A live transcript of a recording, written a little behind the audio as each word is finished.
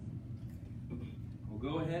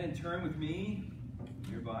Go ahead and turn with me,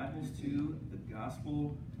 your Bibles, to the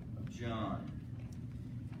Gospel of John.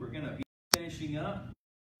 We're going to be finishing up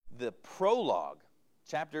the prologue,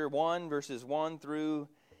 chapter 1, verses 1 through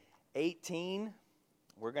 18.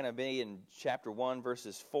 We're going to be in chapter 1,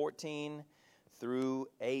 verses 14 through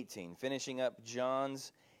 18, finishing up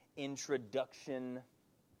John's introduction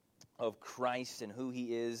of Christ and who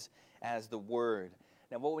he is as the Word.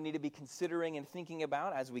 Now, what we need to be considering and thinking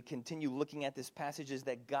about as we continue looking at this passage is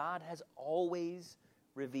that God has always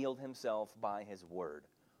revealed himself by his Word.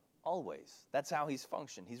 Always. That's how he's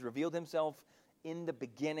functioned. He's revealed himself in the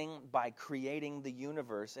beginning by creating the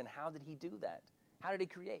universe. And how did he do that? How did he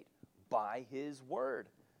create? By his Word.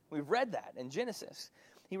 We've read that in Genesis.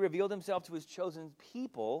 He revealed himself to his chosen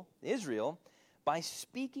people, Israel, by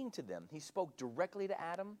speaking to them. He spoke directly to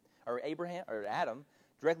Adam,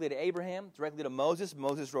 directly to Abraham, directly to Moses.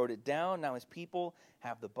 Moses wrote it down. Now his people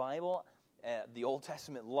have the Bible, the Old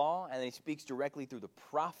Testament law, and then he speaks directly through the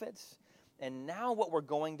prophets. And now what we're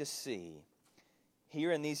going to see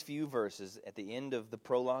here in these few verses at the end of the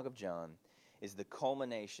prologue of John is the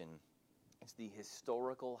culmination. It's the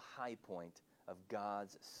historical high point of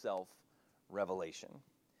God's self-revelation.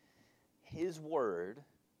 His Word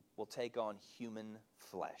will take on human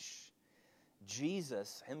flesh.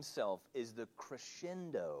 Jesus himself is the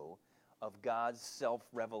crescendo of God's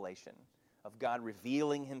self-revelation, of God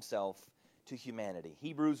revealing himself to humanity.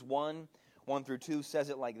 Hebrews 1 through 2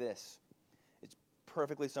 says it like this. It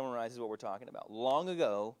perfectly summarizes what we're talking about. Long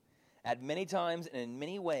ago, at many times and in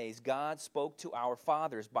many ways, God spoke to our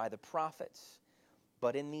fathers by the prophets.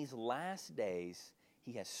 But in these last days,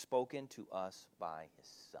 he has spoken to us by his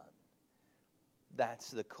Son.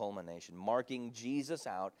 That's the culmination, marking Jesus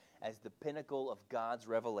out as the pinnacle of God's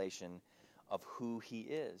revelation of who he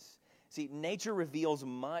is. See, nature reveals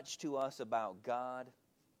much to us about God,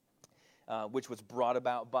 which was brought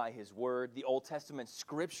about by his Word. The Old Testament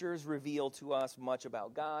scriptures reveal to us much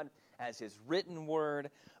about God as his written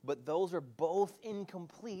Word, but those are both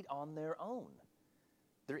incomplete on their own.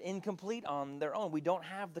 They're incomplete on their own. We don't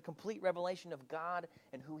have the complete revelation of God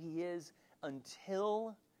and who he is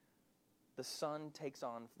until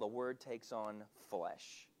the Word takes on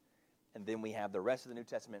flesh. And then we have the rest of the New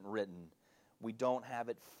Testament written. We don't have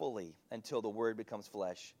it fully until the Word becomes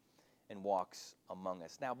flesh and walks among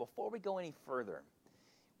us. Now, before we go any further,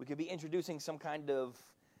 we could be introducing some kind of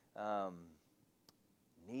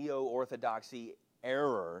neo-orthodoxy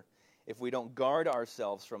error if we don't guard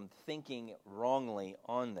ourselves from thinking wrongly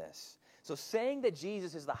on this. So saying that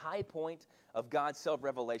Jesus is the high point of God's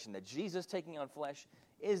self-revelation, that Jesus taking on flesh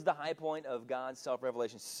is the high point of God's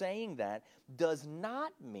self-revelation, saying that does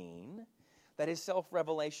not mean that his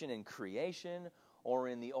self-revelation in creation or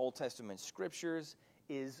in the Old Testament scriptures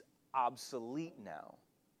is obsolete now.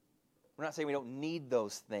 We're not saying we don't need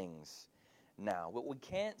those things now. But we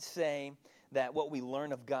can't say that what we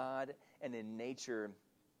learn of God and in nature,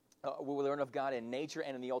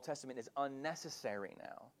 and in the Old Testament is unnecessary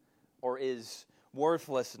now or is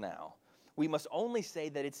worthless now. We must only say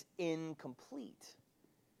that it's incomplete.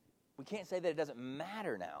 We can't say that it doesn't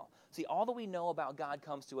matter now. See, all that we know about God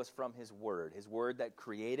comes to us from his Word that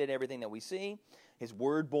created everything that we see, his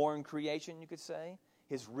Word-born creation, you could say,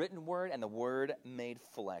 his written Word, and the Word made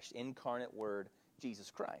flesh, incarnate Word, Jesus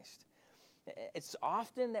Christ. It's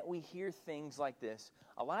often that we hear things like this,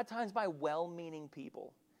 a lot of times by well-meaning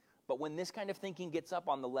people. But when this kind of thinking gets up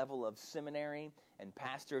on the level of seminary and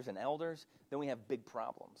pastors and elders, then we have big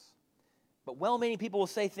problems. But well-meaning people will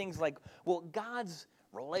say things like, well, God's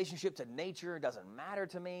relationship to nature doesn't matter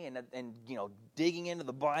to me, and digging into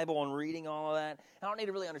the Bible and reading all of that, I don't need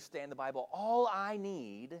to really understand the Bible. All I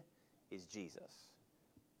need is Jesus.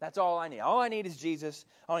 That's all I need. All I need is Jesus.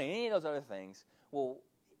 I don't need any of those other things. Well,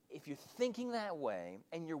 if you're thinking that way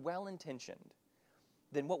and you're well-intentioned,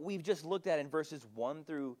 then what we've just looked at in verses 1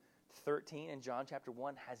 through 13 in John chapter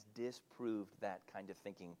 1 has disproved that kind of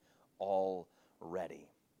thinking already.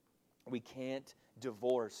 We can't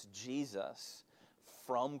divorce Jesus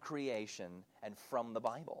from creation and from the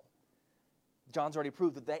Bible. John's already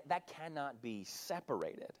proved that cannot be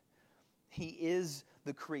separated. He is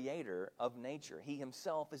the creator of nature. He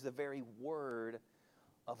himself is the very Word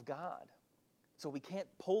of God. So we can't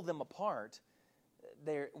pull them apart.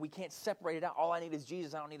 We can't separate it out. All I need is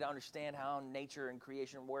Jesus. I don't need to understand how nature and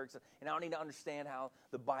creation works. And I don't need to understand how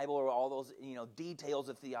the Bible or all those details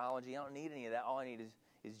of theology. I don't need any of that. All I need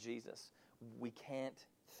is Jesus. We can't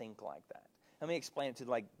think like that. Let me explain it to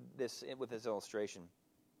like this with this illustration.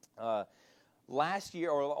 Last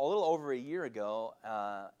year, or a little over a year ago,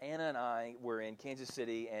 Anna and I were in Kansas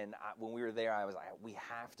City, and when we were there, I was like, we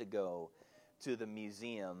have to go to the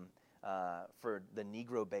museum for the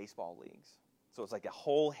Negro baseball leagues. So it's like a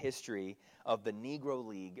whole history of the Negro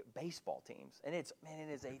League baseball teams. And it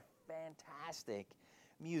is a fantastic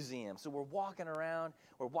museum. So we're walking around,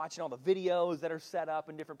 we're watching all the videos that are set up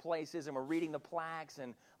in different places, and we're reading the plaques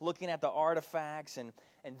and looking at the artifacts. And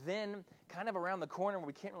then kind of around the corner where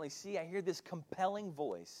we can't really see, I hear this compelling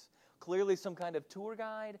voice. Clearly some kind of tour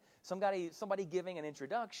guide, somebody giving an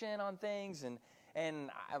introduction on things. And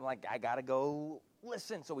I'm like, I got to go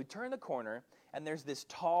listen. So we turn the corner, and there's this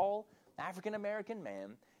tall African-American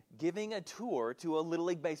man giving a tour to a Little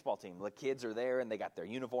League baseball team. The kids are there, and they got their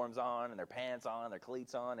uniforms on and their pants on, their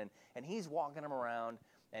cleats on, and he's walking them around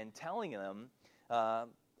and telling them a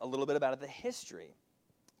little bit about the history.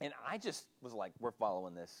 And I just was like, we're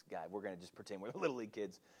following this guy. We're going to just pretend we're the Little League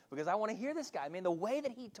kids because I want to hear this guy. I mean, the way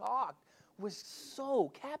that he talked was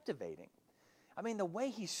so captivating. I mean, the way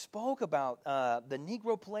he spoke about the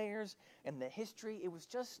Negro players and the history, it was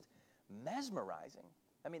just mesmerizing.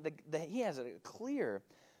 I mean, he has a clear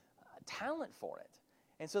talent for it.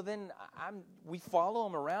 And so then we follow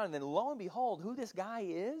him around, and then lo and behold, who this guy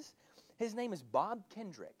is, his name is Bob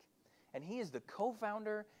Kendrick. And he is the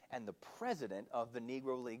co-founder and the president of the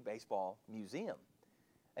Negro League Baseball Museum.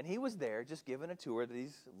 And he was there just giving a tour to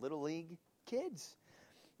these Little League kids.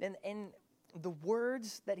 And the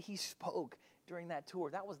words that he spoke during that tour,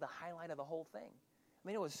 that was the highlight of the whole thing. I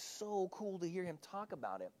mean, it was so cool to hear him talk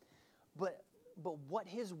about it. But what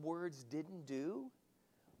his words didn't do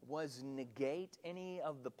was negate any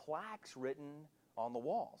of the plaques written on the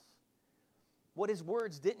walls. What his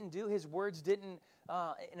words didn't do, his words didn't,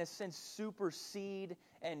 in a sense, supersede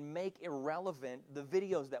and make irrelevant the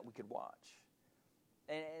videos that we could watch,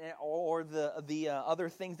 or the other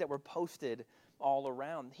things that were posted all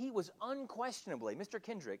around. He was unquestionably, Mr.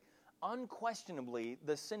 Kendrick, unquestionably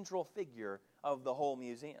the central figure of the whole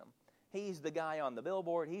museum. He's the guy on the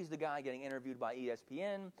billboard. He's the guy getting interviewed by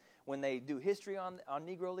ESPN when they do history on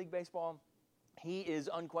Negro League baseball. He is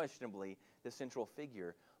unquestionably the central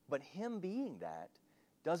figure. But him being that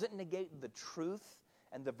doesn't negate the truth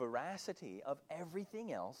and the veracity of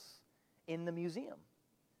everything else in the museum.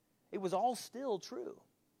 It was all still true.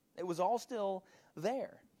 It was all still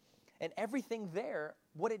there. And everything there,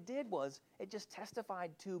 what it did was it just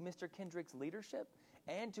testified to Mr. Kendrick's leadership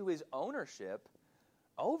and to his ownership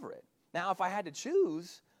over it. Now, if I had to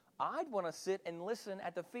choose, I'd want to sit and listen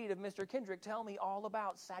at the feet of Mr. Kendrick tell me all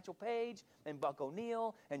about Satchel Paige and Buck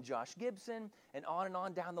O'Neil and Josh Gibson and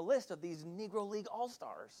on down the list of these Negro League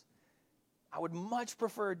All-Stars. I would much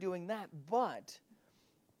prefer doing that, but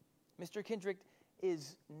Mr. Kendrick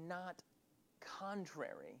is not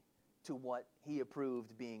contrary to what he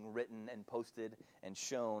approved being written and posted and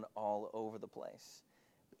shown all over the place.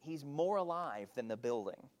 He's more alive than the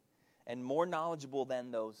building and more knowledgeable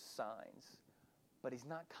than those signs, but he's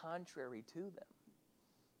not contrary to them.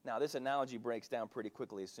 Now, this analogy breaks down pretty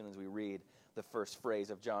quickly as soon as we read the first phrase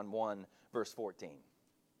of John 1, verse 14.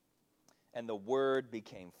 And the Word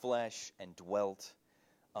became flesh and dwelt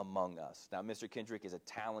among us. Now, Mr. Kendrick is a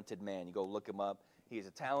talented man. You go look him up. He is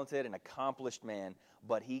a talented and accomplished man,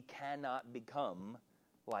 but he cannot become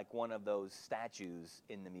like one of those statues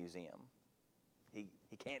in the museum. He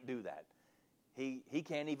can't do that. He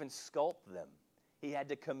can't even sculpt them. He had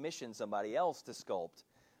to commission somebody else to sculpt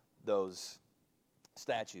those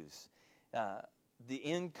statues. The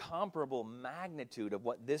incomparable magnitude of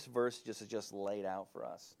what this verse just laid out for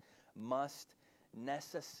us must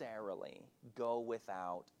necessarily go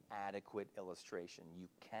without adequate illustration. You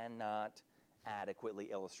cannot adequately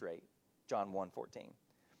illustrate John 1:14.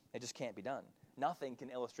 It just can't be done. Nothing can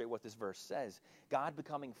illustrate what this verse says. God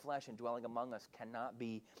becoming flesh and dwelling among us cannot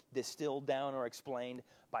be distilled down or explained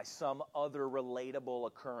by some other relatable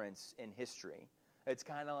occurrence in history. It's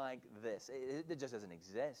kind of like this. It just doesn't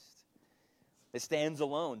exist. It stands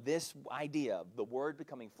alone. This idea, the Word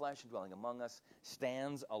becoming flesh and dwelling among us,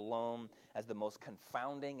 stands alone as the most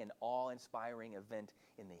confounding and awe-inspiring event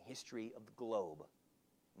in the history of the globe,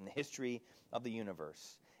 in the history of the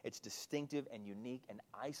universe. It's distinctive and unique and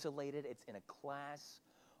isolated. It's in a class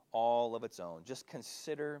all of its own. Just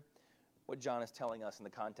consider what John is telling us in the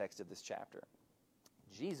context of this chapter.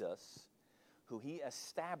 Jesus, who he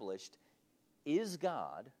established is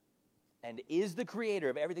God and is the creator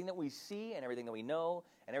of everything that we see and everything that we know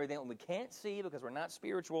and everything that we can't see because we're not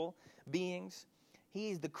spiritual beings.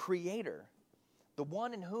 He's the creator, the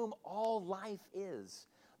one in whom all life is,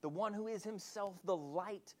 the one who is himself the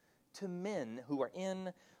light to men who are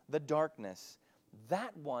in the darkness.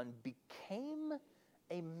 That one became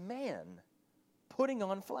a man, putting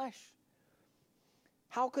on flesh.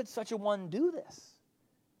 How could such a one do this?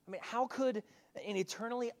 I mean, how could and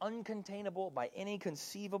eternally uncontainable by any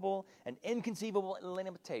conceivable and inconceivable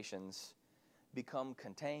limitations, become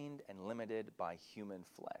contained and limited by human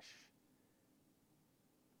flesh.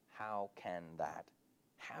 How can that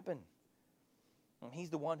happen? And he's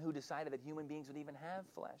the one who decided that human beings would even have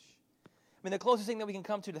flesh. I mean, the closest thing that we can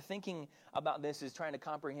come to thinking about this is trying to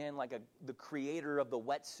comprehend like the creator of the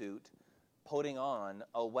wetsuit putting on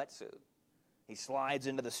a wetsuit. He slides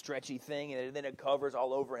into the stretchy thing, and then it covers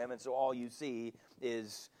all over him, and so all you see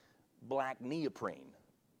is black neoprene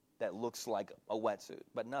that looks like a wetsuit.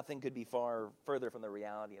 But nothing could be further from the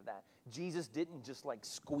reality of that. Jesus didn't just like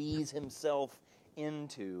squeeze himself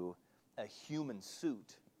into a human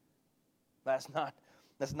suit. That's not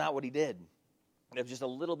what he did. It was just a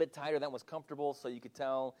little bit tighter than was comfortable, so you could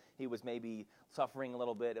tell he was maybe suffering a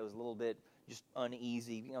little bit. It was a little bit just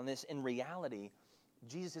uneasy. In reality,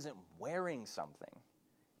 Jesus isn't wearing something.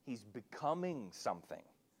 He's becoming something.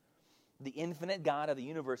 The infinite God of the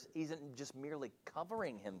universe isn't just merely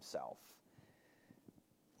covering himself.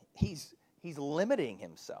 He's limiting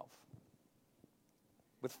himself.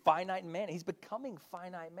 With finite man, he's becoming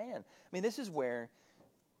finite man. I mean, this is where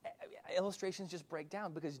illustrations just break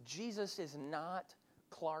down, because Jesus is not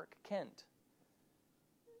Clark Kent.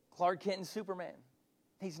 Clark Kent and Superman.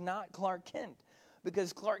 He's not Clark Kent,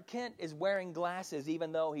 because Clark Kent is wearing glasses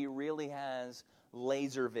even though he really has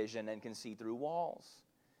laser vision and can see through walls.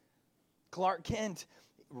 Clark Kent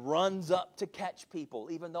runs up to catch people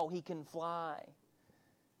even though he can fly.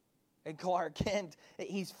 And Clark Kent,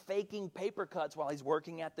 he's faking paper cuts while he's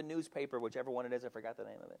working at the newspaper, whichever one it is, I forgot the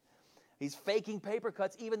name of it. He's faking paper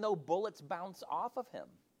cuts even though bullets bounce off of him.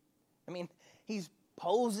 I mean, he's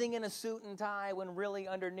posing in a suit and tie when really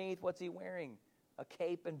underneath, what's he wearing? A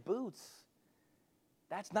cape and boots.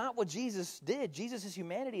 That's not what Jesus did. Jesus'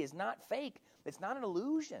 humanity is not fake. It's not an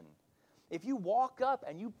illusion. If you walk up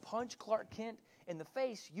and you punch Clark Kent in the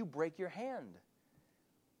face, you break your hand.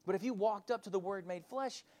 But if you walked up to the Word made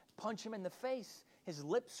flesh, punch him in the face, his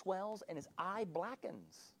lip swells and his eye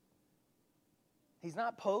blackens. He's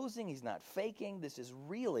not posing. He's not faking. This is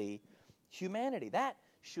really humanity. That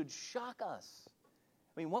should shock us.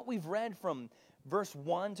 I mean, what we've read from verse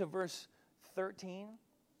 1 to verse 13,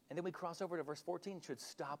 and then we cross over to verse 14, should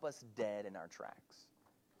stop us dead in our tracks.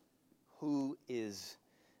 Who is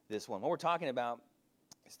this one? What we're talking about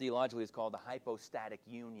theologically is called the hypostatic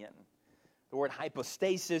union. The word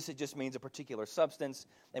hypostasis, it just means a particular substance.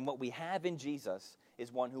 And what we have in Jesus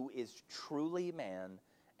is one who is truly man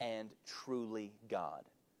and truly God.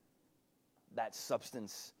 That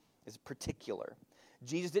substance is particular.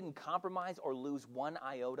 Jesus didn't compromise or lose one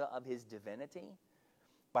iota of his divinity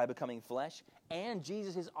by becoming flesh. And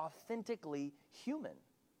Jesus is authentically human.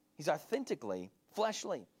 He's authentically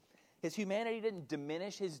fleshly. His humanity didn't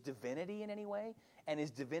diminish his divinity in any way, and his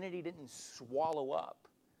divinity didn't swallow up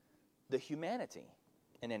the humanity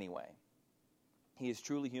in any way. He is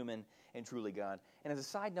truly human and truly God. And as a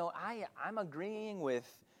side note, I'm agreeing with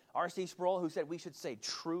R.C. Sproul, who said we should say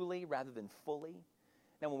truly rather than fully.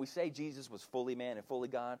 Now, when we say Jesus was fully man and fully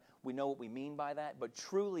God, we know what we mean by that, but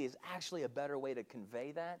truly is actually a better way to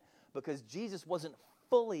convey that, because Jesus wasn't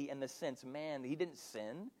fully, in the sense, man. He didn't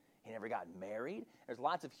sin. He never got married. There's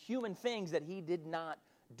lots of human things that he did not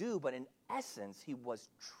do, but in essence, he was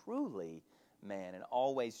truly man and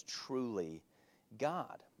always truly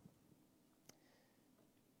God.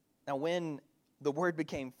 Now, when the Word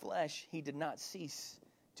became flesh, he did not cease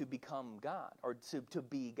to become God, or to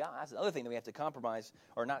be God. That's another thing that we have to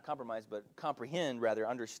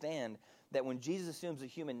understand that when Jesus assumes a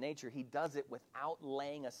human nature, he does it without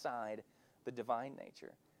laying aside the divine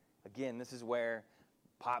nature. Again, this is where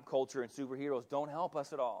pop culture and superheroes don't help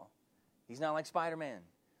us at all. He's not like Spider-Man.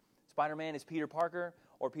 Spider-Man is Peter Parker,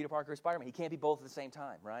 or Peter Parker is Spider-Man. He can't be both at the same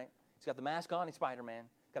time, right? He's got the mask on, he's Spider-Man.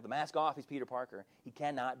 He's got the mask off, he's Peter Parker. He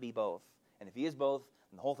cannot be both. And if he is both,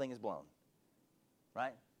 then the whole thing is blown.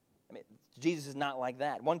 Right? I mean, Jesus is not like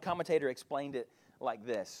that. One commentator explained it like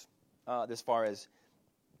this, as far as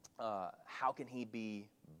how can he be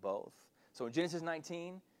both? So in Genesis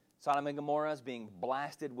 19, Sodom and Gomorrah is being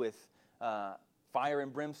blasted with fire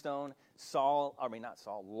and brimstone.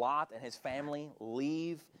 Lot and his family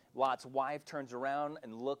leave. Lot's wife turns around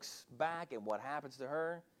and looks back, and what happens to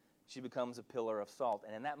her? She becomes a pillar of salt.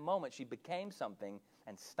 And in that moment, she became something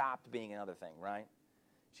and stopped being another thing, right?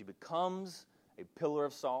 She becomes a pillar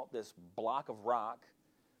of salt, this block of rock,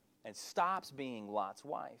 and stops being Lot's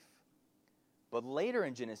wife. But later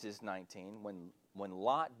in Genesis 19, when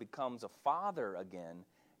Lot becomes a father again,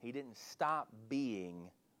 he didn't stop being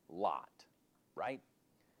Lot, right?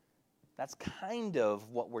 That's kind of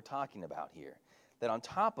what we're talking about here. That on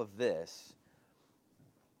top of this,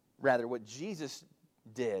 Rather, what Jesus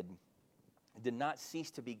did not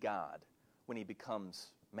cease to be God when he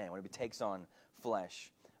becomes man, when he takes on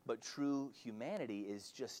flesh. But true humanity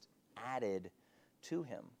is just added to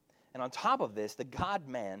him. And on top of this, the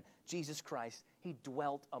God-man, Jesus Christ, he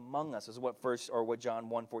dwelt among us, is what John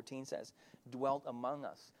 1:14 says. Dwelt among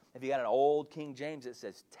us. If you got an old King James, it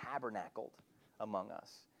says tabernacled among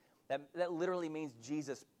us. That literally means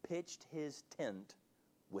Jesus pitched his tent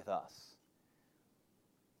with us.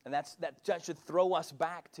 And that should throw us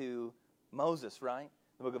back to Moses, right?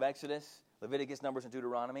 The book of Exodus, Leviticus, Numbers, and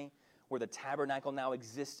Deuteronomy, where the tabernacle now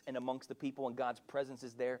exists in amongst the people and God's presence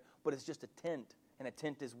is there, but it's just a tent. And a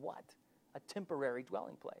tent is what? A temporary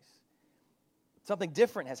dwelling place. Something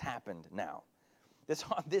different has happened now.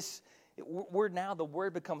 The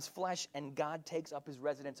Word becomes flesh, and God takes up his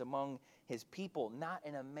residence among his people, not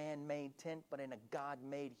in a man-made tent, but in a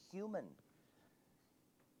God-made human.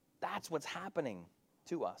 That's what's happening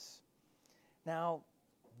to us. Now,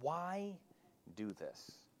 why do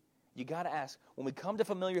this? You got to ask, when we come to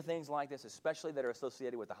familiar things like this, especially that are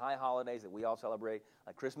associated with the high holidays that we all celebrate,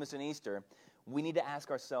 like Christmas and Easter, we need to ask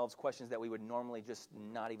ourselves questions that we would normally just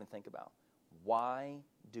not even think about. Why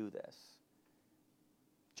do this?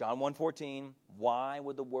 John 1:14, why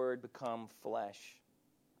would the Word become flesh?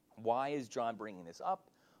 Why is John bringing this up?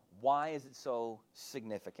 Why is it so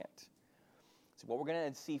significant? So what we're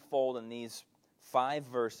going to see fold in these 5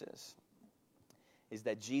 verses is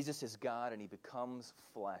that Jesus is God and he becomes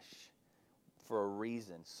flesh for a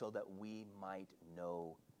reason, so that we might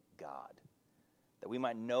know God. That we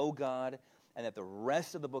might know God, and that the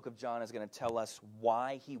rest of the book of John is going to tell us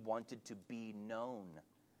why he wanted to be known.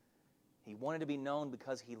 He wanted to be known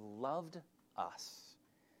because he loved us.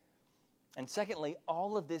 And secondly,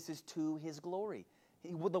 all of this is to his glory.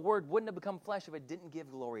 The Word wouldn't have become flesh if it didn't give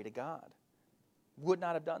glory to God. Would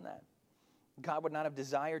not have done that. God would not have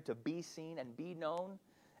desired to be seen and be known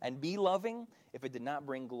and be loving if it did not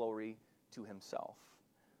bring glory to himself.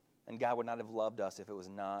 And God would not have loved us if it was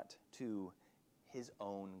not to his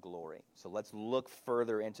own glory. So let's look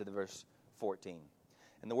further into the verse 14.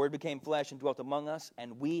 And the Word became flesh and dwelt among us,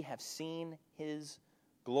 and we have seen his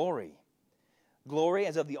glory. Glory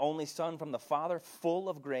as of the only Son from the Father, full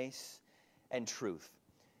of grace and truth.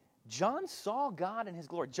 John saw God in his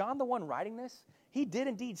glory. John, the one writing this, he did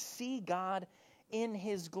indeed see God in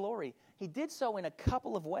his glory. He did so in a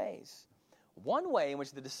couple of ways. One way in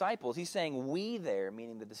which the disciples, he's saying we there,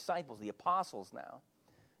 meaning the disciples, the apostles now,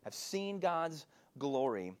 have seen God's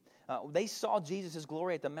glory. They saw Jesus'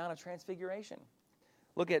 glory at the Mount of Transfiguration.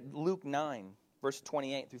 Look at Luke 9, verse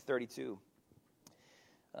 28 through 32.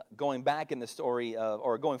 Going back in the story,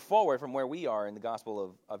 or going forward from where we are in the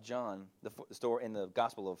Gospel of John, the story in the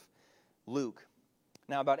Gospel of Luke.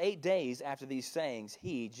 Now, about 8 days after these sayings,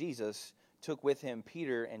 he, Jesus, took with him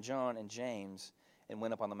Peter and John and James and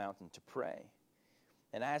went up on the mountain to pray.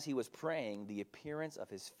 And as he was praying, the appearance of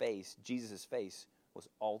his face, Jesus' face, was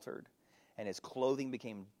altered, and his clothing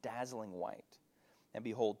became dazzling white. And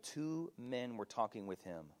behold, 2 men were talking with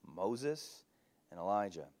him, Moses and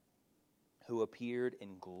Elijah, who appeared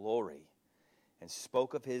in glory and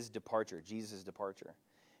spoke of his departure, Jesus' departure,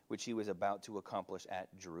 which he was about to accomplish at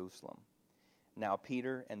Jerusalem. Now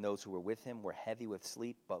Peter and those who were with him were heavy with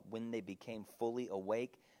sleep, but when they became fully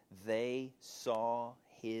awake, they saw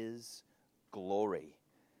his glory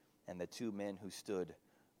and the 2 men who stood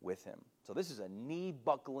with him. So this is a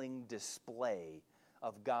knee-buckling display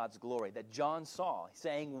of God's glory that John saw,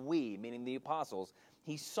 saying we, meaning the apostles,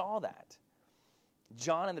 he saw that.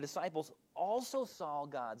 John and the disciples also saw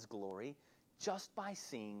God's glory just by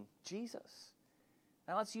seeing Jesus.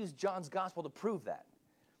 Now let's use John's gospel to prove that.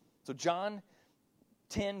 So John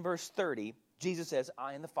 10, verse 30, Jesus says,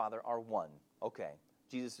 I and the Father are one. Okay,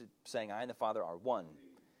 Jesus is saying, I and the Father are one.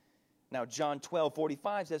 Now John 12,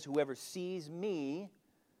 45 says, whoever sees me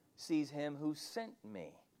sees him who sent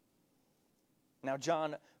me. Now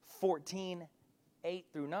John 14, 8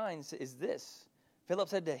 through 9 is this. Philip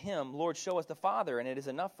said to him, Lord, show us the Father, and it is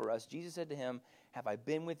enough for us. Jesus said to him, have I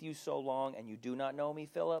been with you so long, and you do not know me,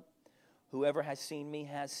 Philip? Whoever has seen me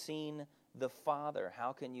has seen the Father.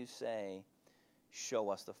 How can you say, show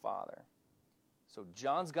us the Father? So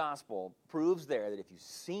John's gospel proves there that if you've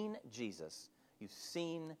seen Jesus, you've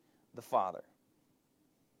seen the Father.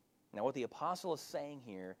 Now what the apostle is saying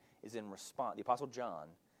here is in response, the apostle John,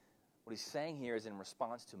 what he's saying here is in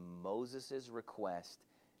response to Moses' request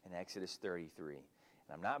in Exodus 33.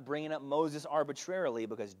 And I'm not bringing up Moses arbitrarily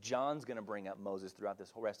because John's going to bring up Moses throughout this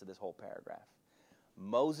whole rest of this whole paragraph.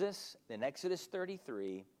 Moses, in Exodus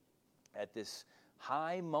 33, at this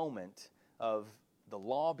high moment of the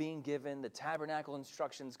law being given, the tabernacle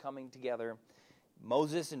instructions coming together,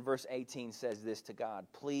 Moses in verse 18 says this to God,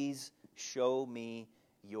 "Please show me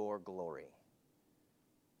your glory."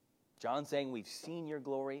 John saying, "We've seen your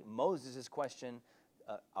glory." Moses' question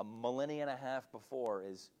a millennia and a half before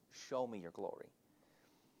is, "Show me your glory."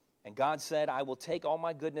 And God said, I will make all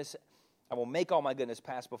my goodness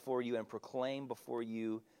pass before you and proclaim before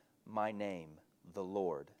you my name, the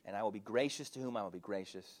Lord. And I will be gracious to whom I will be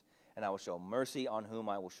gracious, and I will show mercy on whom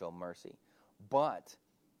I will show mercy. But,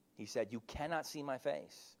 he said, you cannot see my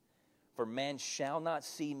face, for man shall not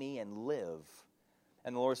see me and live.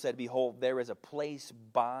 And the Lord said, behold, there is a place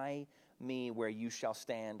by me where you shall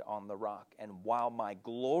stand on the rock. And while my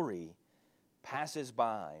glory passes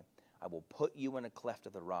by, I will put you in a cleft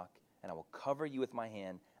of the rock, and I will cover you with my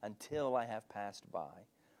hand until I have passed by.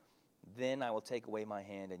 Then I will take away my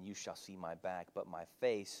hand, and you shall see my back, but my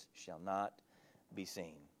face shall not be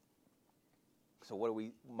seen.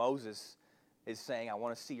 So Moses is saying, I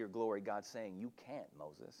want to see your glory. God's saying, you can't,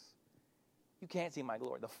 Moses. You can't see my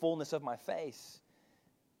glory, the fullness of my face.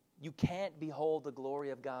 You can't behold the glory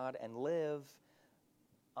of God and live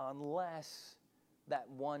unless that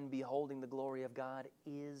one beholding the glory of God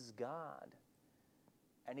is God.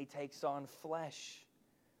 And he takes on flesh.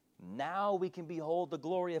 Now we can behold the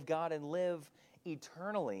glory of God and live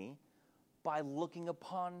eternally by looking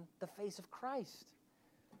upon the face of Christ.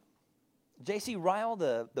 J.C. Ryle,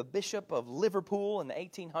 the bishop of Liverpool in the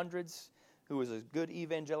 1800s, who was a good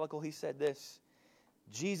evangelical, he said this,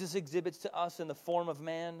 Jesus exhibits to us in the form of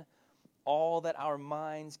man all that our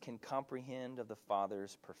minds can comprehend of the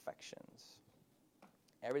Father's perfections.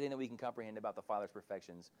 Everything that we can comprehend about the Father's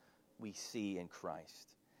perfections, we see in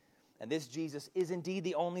Christ. And this Jesus is indeed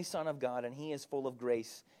the only Son of God, and he is full of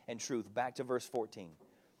grace and truth. Back to verse 14.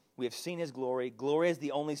 We have seen his glory. Glory is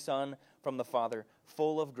the only Son from the Father,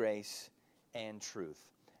 full of grace and truth.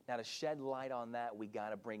 Now, to shed light on that, we got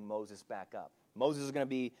to bring Moses back up. Moses is going to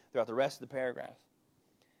be throughout the rest of the paragraph.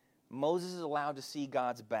 Moses is allowed to see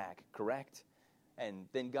God's back, correct? And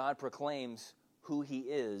then God proclaims who he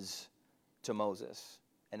is to Moses.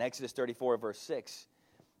 In Exodus 34, verse 6,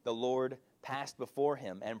 the Lord passed before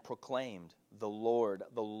him and proclaimed, the Lord,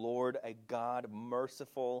 a God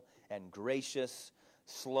merciful and gracious,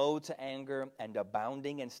 slow to anger and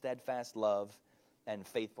abounding in steadfast love and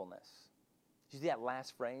faithfulness. Did you see that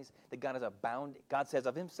last phrase? That God is abounding. God says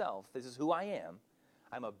of himself, this is who I am.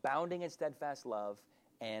 I'm abounding in steadfast love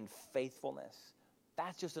and faithfulness.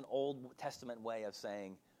 That's just an Old Testament way of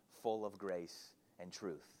saying full of grace and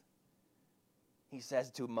truth. He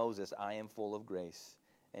says to Moses, I am full of grace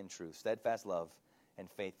and truth, steadfast love and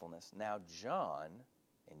faithfulness. Now John,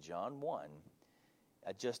 in John 1,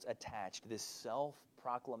 just attached this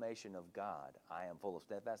self-proclamation of God, I am full of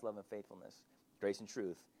steadfast love and faithfulness, grace and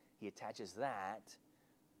truth. He attaches that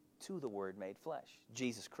to the Word made flesh,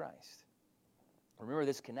 Jesus Christ. Remember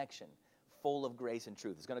this connection, full of grace and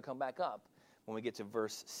truth. It's going to come back up when we get to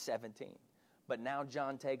verse 17. But now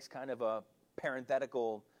John takes kind of a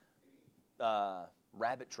parenthetical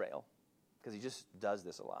rabbit trail, because he just does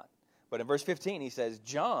this a lot. But in verse 15, he says,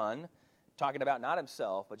 John, talking about not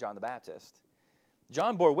himself, but John the Baptist,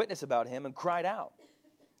 John bore witness about him and cried out,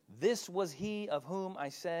 this was he of whom I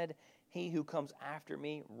said, he who comes after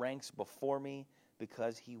me ranks before me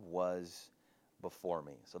because he was before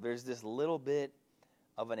me. So there's this little bit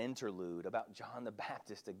of an interlude about John the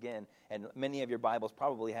Baptist again, and many of your Bibles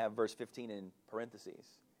probably have verse 15 in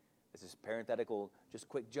parentheses. This is parenthetical, just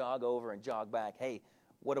quick jog over and jog back. Hey,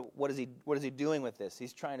 what is he doing with this?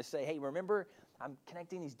 He's trying to say, hey, remember, I'm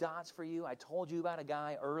connecting these dots for you. I told you about a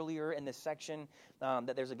guy earlier in this section,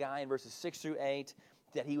 that there's a guy in verses 6 through 8,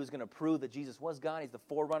 that he was going to prove that Jesus was God. He's the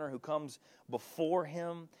forerunner who comes before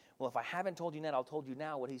him. Well, if I haven't told you that, I'll tell you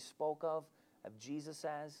now what he spoke of Jesus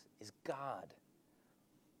as is God.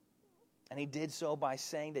 And he did so by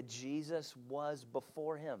saying that Jesus was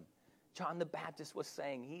before him. John the Baptist was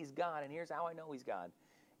saying, he's God, and here's how I know he's God.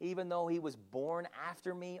 Even though he was born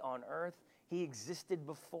after me on earth, he existed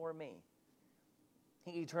before me.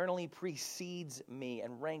 He eternally precedes me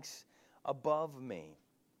and ranks above me.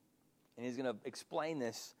 And he's going to explain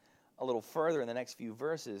this a little further in the next few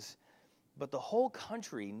verses. But the whole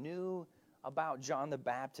country knew about John the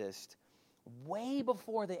Baptist way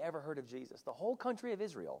before they ever heard of Jesus. The whole country of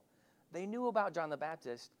Israel, they knew about John the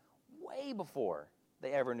Baptist way before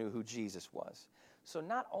they ever knew who Jesus was. So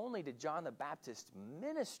not only did John the Baptist's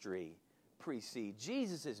ministry precede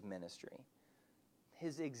Jesus' ministry,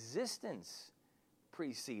 his existence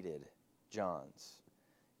preceded John's.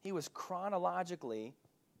 He was chronologically,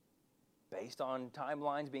 based on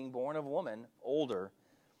timelines being born of woman, older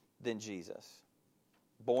than Jesus,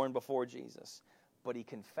 born before Jesus. But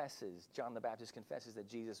John the Baptist confesses that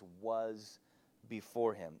Jesus was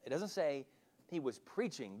before him. It doesn't say he was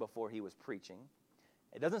preaching before he was preaching.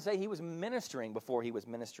 It doesn't say he was ministering before he was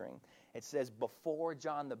ministering. It says before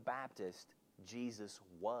John the Baptist, Jesus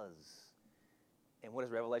was. And what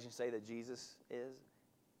does Revelation say that Jesus is?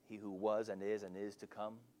 He who was and is to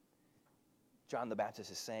come. John the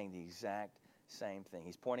Baptist is saying the exact same thing.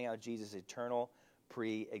 He's pointing out Jesus' eternal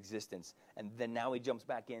pre-existence. And then now he jumps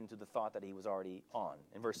back into the thought that he was already on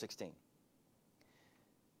in verse 16.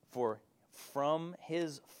 For from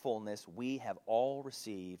his fullness we have all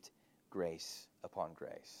received grace upon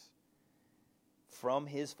grace. From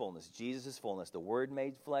his fullness, Jesus' fullness, the Word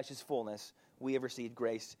made flesh is fullness, we have received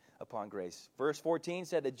grace upon grace. Verse 14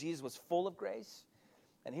 said that Jesus was full of grace.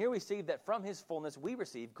 And here we see that from his fullness we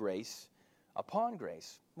receive grace upon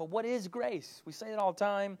grace. Well, what is grace? We say it all the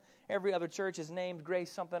time. Every other church is named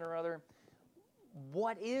grace something or other.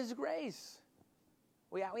 What is grace?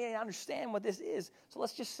 We understand what this is. So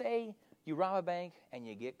let's just say you rob a bank and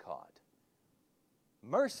you get caught.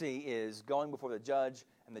 Mercy is going before the judge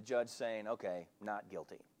and the judge saying, okay, not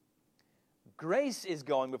guilty. Grace is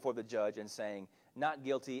going before the judge and saying, not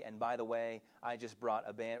guilty, and by the way, I just brought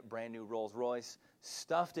a brand new Rolls Royce,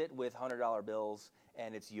 stuffed it with $100 bills,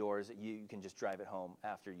 and it's yours. You can just drive it home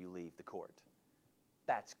after you leave the court.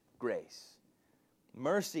 That's grace.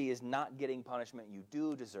 Mercy is not getting punishment you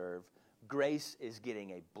do deserve. Grace is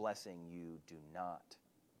getting a blessing you do not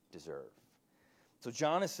deserve. So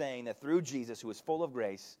John is saying that through Jesus, who is full of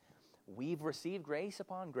grace, we've received grace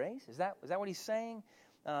upon grace? Is that what he's saying?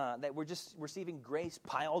 That we're just receiving grace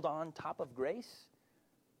piled on top of grace?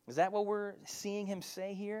 Is that what we're seeing him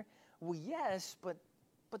say here? Well, yes, but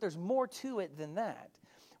there's more to it than that.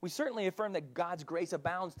 We certainly affirm that God's grace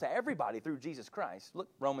abounds to everybody through Jesus Christ. Look,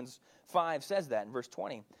 Romans 5 says that in verse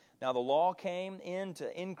 20. Now the law came in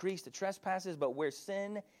to increase the trespasses, but where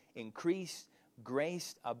sin increased,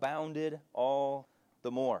 grace abounded all the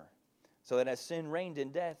more. So that as sin reigned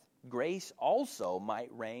in death, grace also might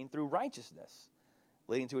reign through righteousness,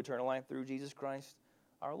 leading to eternal life through Jesus Christ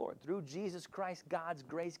our Lord. Through Jesus Christ, God's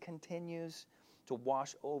grace continues to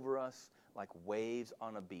wash over us like waves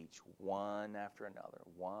on a beach, one after another,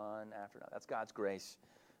 one after another. That's God's grace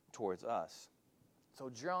towards us. So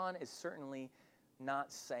John is certainly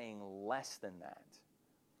not saying less than that.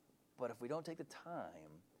 But if we don't take the time,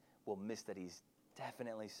 we'll miss that he's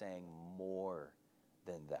definitely saying more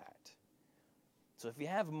than that. So if you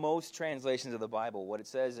have most translations of the Bible, what it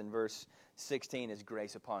says in verse 16 is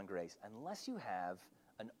grace upon grace, unless you have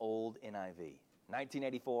an old NIV,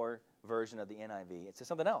 1984 version of the NIV. It says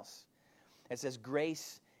something else. It says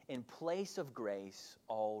grace in place of grace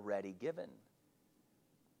already given.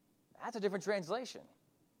 That's a different translation.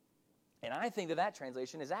 And I think that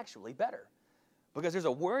translation is actually better, because there's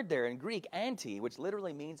a word there in Greek, anti, which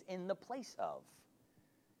literally means in the place of.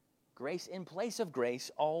 Grace in place of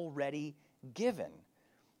grace already given.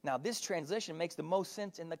 Now, this translation makes the most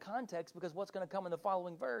sense in the context, because what's going to come in the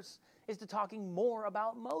following verse is to talking more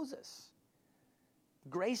about Moses.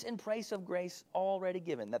 Grace in place of grace already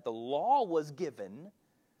given, that the law was given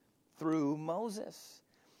through Moses.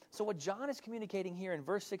 So what John is communicating here in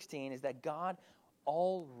verse 16 is that God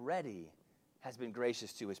already has been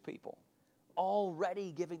gracious to his people,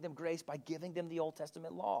 already giving them grace by giving them the Old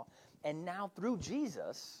Testament law. And now through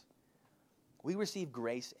Jesus, we receive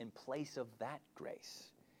grace in place of that grace.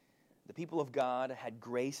 The people of God had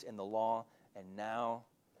grace in the law, and now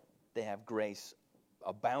they have grace,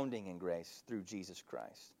 abounding in grace through Jesus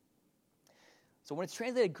Christ. So when it's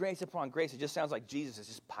translated grace upon grace, it just sounds like Jesus is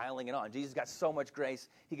just piling it on. Jesus got so much grace,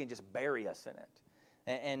 he can just bury us in it.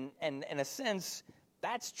 And in a sense,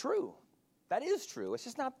 that's true. That is true. It's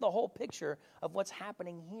just not the whole picture of what's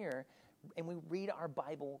happening here. And when we read our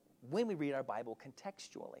Bible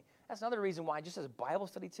contextually. That's another reason why, just as a Bible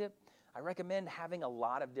study tip, I recommend having a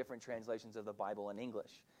lot of different translations of the Bible in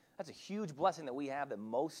English. That's a huge blessing that we have that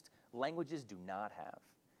most languages do not have.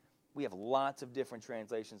 We have lots of different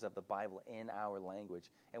translations of the Bible in our language,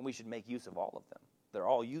 and we should make use of all of them. They're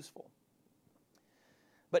all useful.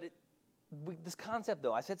 But this concept,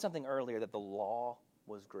 though, I said something earlier that the law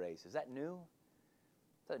was grace. Is that new?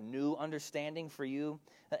 Is that a new understanding for you?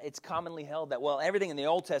 It's commonly held that, well, everything in the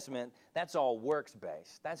Old Testament, that's all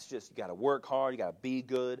works-based. That's just, you got to work hard, you got to be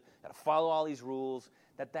good, you got to follow all these rules,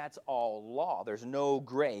 that's all law. There's no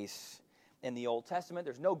grace in the Old Testament.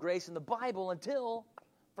 There's no grace in the Bible until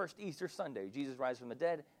first Easter Sunday. Jesus rises from the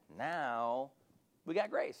dead. Now we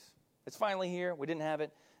got grace. It's finally here. We didn't have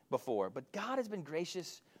it before. But God has been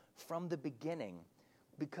gracious from the beginning,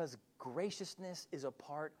 because graciousness is a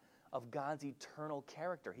part of God's eternal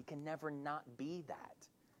character. He can never not be that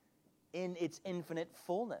in its infinite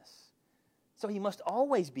fullness. So he must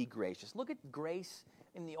always be gracious. Look at grace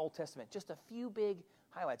in the Old Testament. Just a few big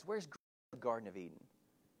highlights. Where's grace in the Garden of Eden?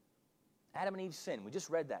 Adam and Eve sinned. We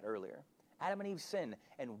just read that earlier. Adam and Eve sinned.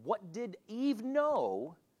 And what did Eve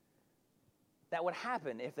know that would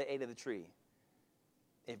happen if they ate of the tree?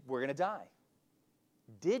 If we're going to die.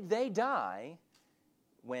 Did they die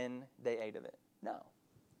when they ate of it? No.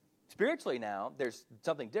 Spiritually now, there's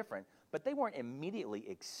something different, but they weren't immediately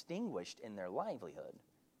extinguished in their livelihood,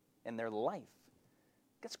 in their life.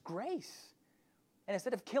 That's grace. And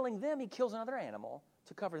instead of killing them, he kills another animal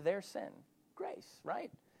to cover their sin. Grace,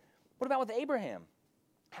 right? What about with Abraham?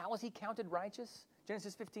 How is he counted righteous?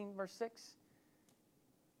 Genesis 15, verse 6.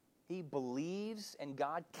 He believes and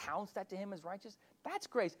God counts that to him as righteous. That's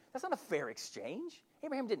grace. That's not a fair exchange.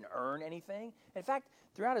 Abraham didn't earn anything. In fact,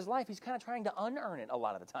 throughout his life, he's kind of trying to unearn it a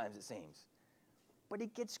lot of the times, it seems. But he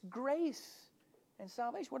gets grace and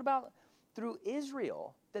salvation. What about through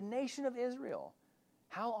Israel, the nation of Israel?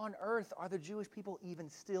 How on earth are the Jewish people even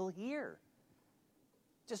still here?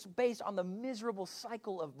 Just based on the miserable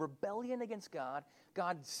cycle of rebellion against God,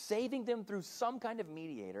 God saving them through some kind of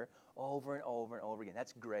mediator over and over and over again.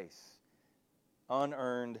 That's grace.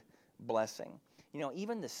 Unearned blessing. You know,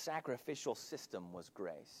 even the sacrificial system was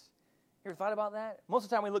grace. You ever thought about that? Most of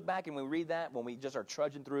the time we look back and we read that when we just are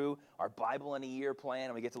trudging through our Bible in a year plan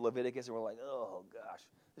and we get to Leviticus and we're like, oh gosh,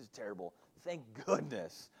 this is terrible. Thank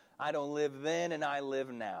goodness I don't live then and I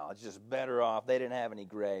live now. It's just better off. They didn't have any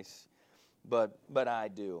grace, but I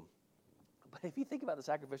do. But if you think about the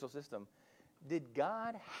sacrificial system, did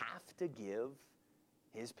God have to give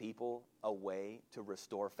his people a way to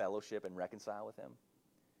restore fellowship and reconcile with him?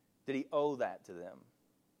 Did he owe that to them?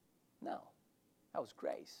 No. That was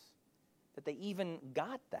grace. That they even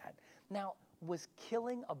got that. Now, was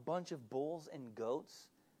killing a bunch of bulls and goats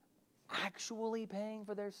actually paying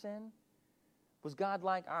for their sin? Was God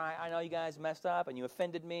like, all right, I know you guys messed up and you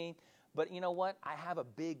offended me, but you know what? I have a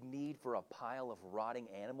big need for a pile of rotting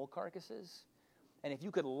animal carcasses. And if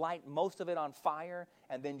you could light most of it on fire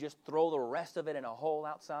and then just throw the rest of it in a hole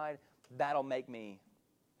outside, that'll make me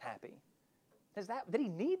happy. Did he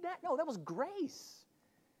need that? No, that was grace.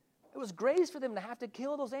 It was grace for them to have to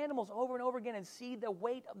kill those animals over and over again and see the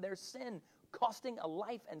weight of their sin costing a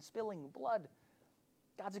life and spilling blood.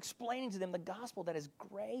 God's explaining to them the gospel that is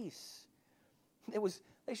grace.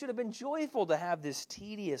 They should have been joyful to have this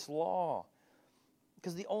tedious law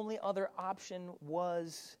because the only other option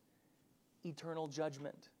was eternal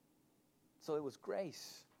judgment. So it was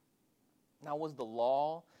grace. Now, was the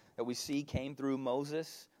law that we see came through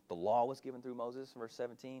Moses? The law was given through Moses, verse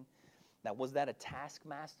 17. Now, was that a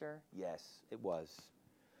taskmaster? Yes, it was.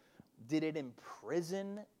 Did it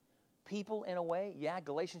imprison people in a way? Yeah,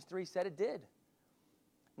 Galatians 3 said it did.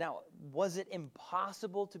 Now, was it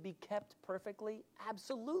impossible to be kept perfectly?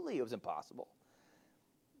 Absolutely, it was impossible.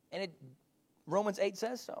 And Romans 8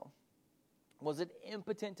 says so. Was it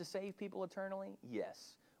impotent to save people eternally?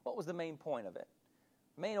 Yes. What was the main point of it?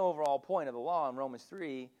 The main overall point of the law in Romans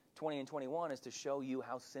 3, 20 and 21 is to show you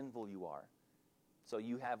how sinful you are. So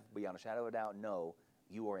you have, beyond a shadow of a doubt, know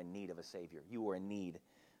you are in need of a Savior. You are in need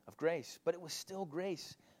of grace. But it was still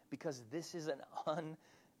grace because this is an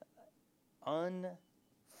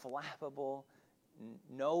unflappable,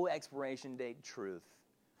 no expiration date truth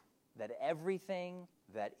that everything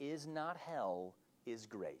that is not hell is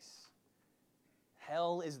grace.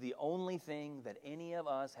 Hell is the only thing that any of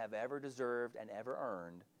us have ever deserved and ever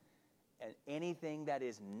earned, and anything that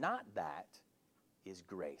is not that is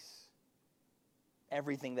grace.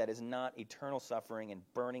 Everything that is not eternal suffering and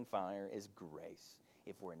burning fire is grace.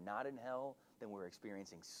 If we're not in hell, then we're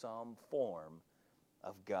experiencing some form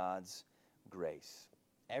of God's grace.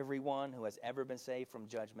 Everyone who has ever been saved from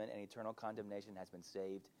judgment and eternal condemnation has been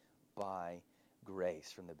saved by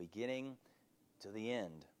grace. From the beginning to the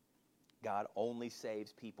end, God only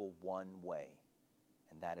saves people one way,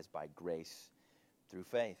 and that is by grace through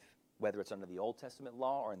faith. Whether it's under the Old Testament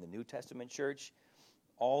law or in the New Testament church,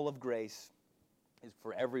 all of grace is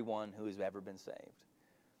for everyone who has ever been saved.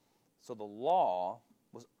 So the law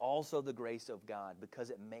was also the grace of God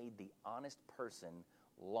because it made the honest person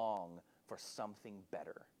long for something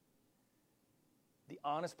better. The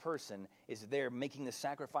honest person is there making the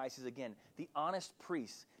sacrifices again. The honest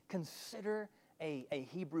priests, consider a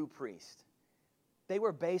Hebrew priest. They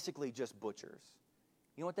were basically just butchers.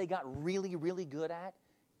 You know what they got really, really good at?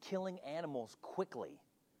 Killing animals quickly.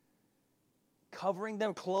 Covering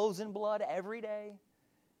their clothes in blood every day.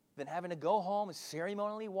 Then having to go home and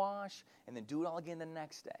ceremonially wash and then do it all again the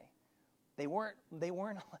next day. They weren't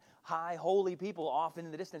high, holy people off in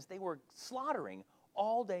the distance. They were slaughtering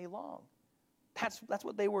all day long. That's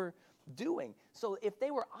what they were doing. So if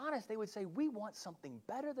they were honest, they would say, we want something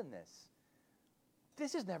better than this.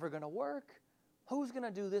 This is never going to work. Who's going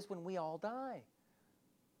to do this when we all die?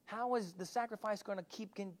 How is the sacrifice going to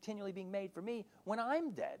keep continually being made for me when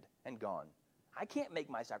I'm dead and gone? I can't make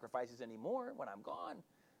my sacrifices anymore when I'm gone.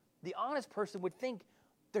 The honest person would think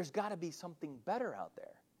there's got to be something better out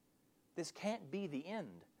there. This can't be the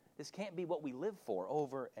end. This can't be what we live for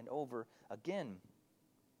over and over again.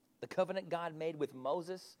 The covenant God made with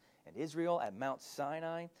Moses and Israel at Mount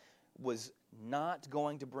Sinai was not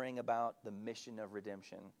going to bring about the mission of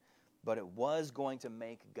redemption, but it was going to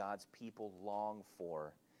make God's people long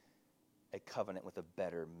for a covenant with a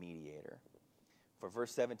better mediator. For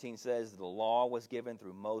verse 17 says, the law was given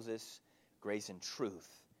through Moses, grace and truth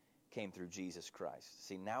came through Jesus Christ.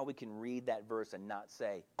 See, now we can read that verse and not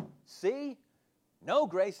say, see, no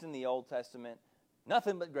grace in the Old Testament,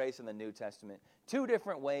 nothing but grace in the New Testament. Two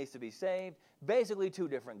different ways to be saved, basically two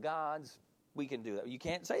different gods. We can do that. You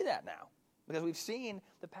can't say that now because we've seen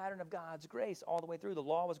the pattern of God's grace all the way through. The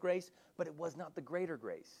law was grace, but it was not the greater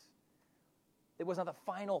grace. It was not the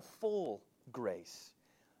final full grace.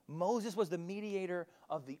 Moses was the mediator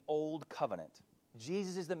of the old covenant.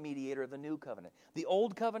 Jesus is the mediator of the new covenant. The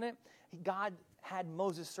old covenant, God had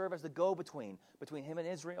Moses serve as the go-between between him and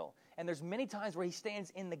Israel. And there's many times where he stands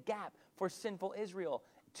in the gap for sinful Israel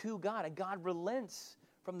to God. And God relents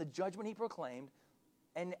from the judgment he proclaimed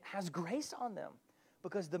and has grace on them.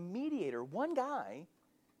 Because the mediator, one guy,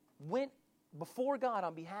 went before God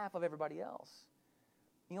on behalf of everybody else.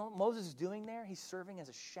 You know what Moses is doing there? He's serving as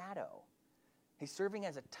a shadow. He's serving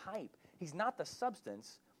as a type. He's not the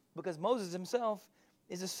substance, because Moses himself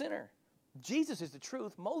is a sinner. Jesus is the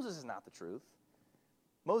truth. Moses is not the truth.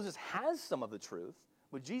 Moses has some of the truth,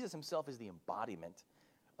 but Jesus himself is the embodiment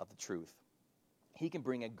of the truth. He can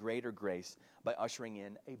bring a greater grace by ushering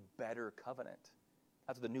in a better covenant.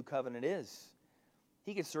 That's what the new covenant is.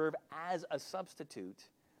 He can serve as a substitute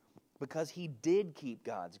because he did keep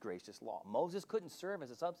God's gracious law. Moses couldn't serve as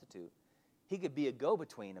a substitute. He could be a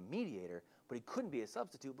go-between, a mediator, but he couldn't be a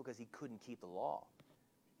substitute because he couldn't keep the law.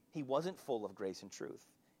 He wasn't full of grace and truth.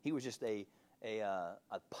 He was just a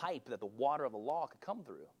pipe that the water of the law could come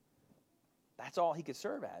through. That's all he could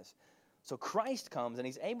serve as. So Christ comes and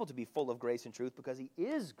he's able to be full of grace and truth because he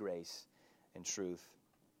is grace and truth.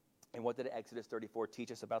 And what did Exodus 34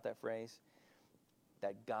 teach us about that phrase?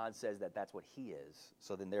 That God says that that's what he is.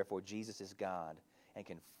 So then therefore Jesus is God and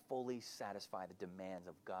can fully satisfy the demands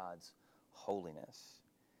of God's holiness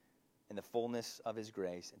in the fullness of his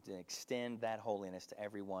grace, and to extend that holiness to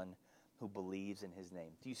everyone who believes in his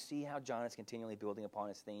name. Do you see how John is continually building upon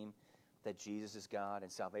his theme that Jesus is God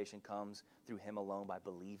and salvation comes through him alone by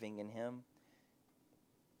believing in him?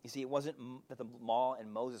 You see, it wasn't that the law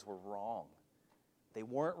and Moses were wrong. They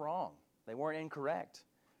weren't wrong. They weren't incorrect.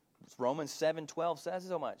 Romans 7:12 says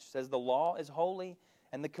so much. It says the law is holy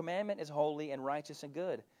and the commandment is holy and righteous and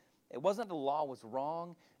good. It wasn't that the law was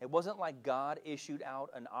wrong. It wasn't like God issued out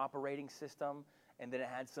an operating system and then it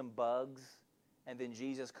had some bugs and then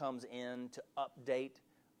Jesus comes in to update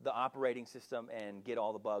the operating system and get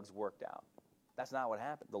all the bugs worked out. That's not what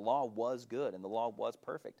happened. The law was good and the law was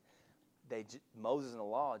perfect. Moses and the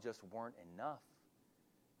law just weren't enough.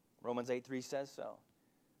 Romans 8:3 says so.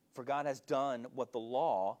 For God has done what the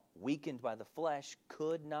law, weakened by the flesh,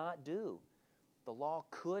 could not do. The law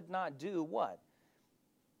could not do what?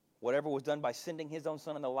 Whatever was done by sending his own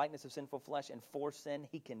son in the likeness of sinful flesh, and for sin,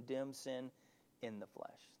 he condemned sin in the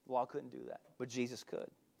flesh. The law couldn't do that, but Jesus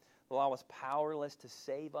could. The law was powerless to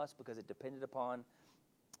save us because it depended upon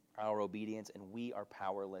our obedience, and we are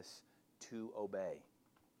powerless to obey.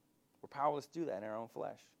 We're powerless to do that in our own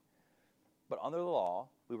flesh. But under the law,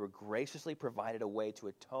 we were graciously provided a way to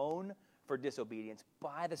atone for disobedience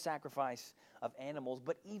by the sacrifice of animals,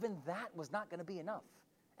 but even that was not going to be enough,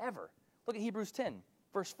 ever. Look at Hebrews 10.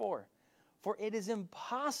 Verse 4, for it is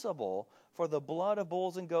impossible for the blood of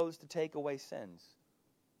bulls and goats to take away sins.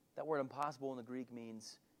 That word impossible in the Greek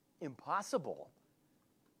means impossible.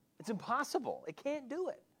 It's impossible. It can't do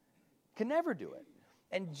it. It can never do it.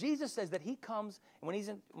 And Jesus says that he comes, and when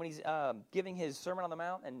he's giving his Sermon on the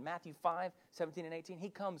Mount in Matthew 5:17 and 18, he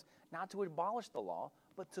comes not to abolish the law,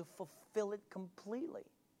 but to fulfill it completely.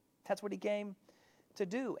 That's what he came to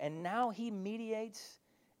do. And now he mediates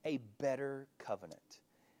a better covenant.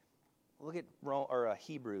 Look at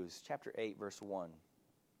Hebrews chapter 8, verse 1.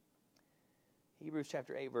 Hebrews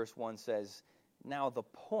chapter 8, verse 1 says, now the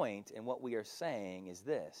point in what we are saying is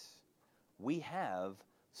this. We have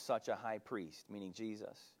such a high priest, meaning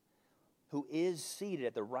Jesus, who is seated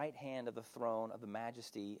at the right hand of the throne of the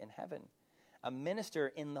majesty in heaven, a minister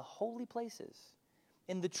in the holy places,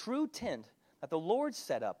 in the true tent that the Lord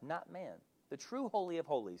set up, not man, the true Holy of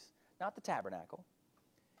Holies, not the tabernacle.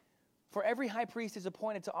 For every high priest is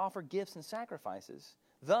appointed to offer gifts and sacrifices.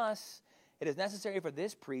 Thus, it is necessary for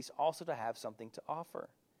this priest also to have something to offer.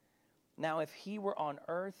 Now, if he were on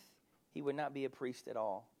earth, he would not be a priest at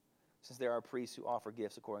all, since there are priests who offer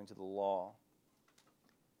gifts according to the law.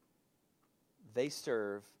 They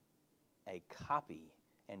serve a copy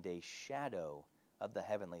and a shadow of the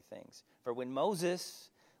heavenly things. For when Moses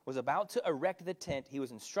was about to erect the tent, he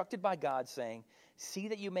was instructed by God, saying, see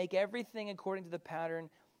that you make everything according to the pattern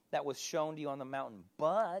that was shown to you on the mountain.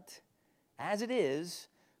 But, as it is,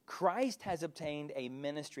 Christ has obtained a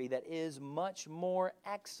ministry that is much more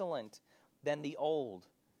excellent than the old.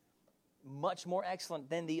 Much more excellent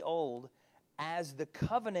than the old, as the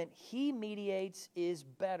covenant he mediates is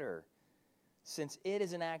better, since it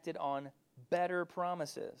is enacted on better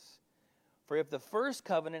promises. For if the first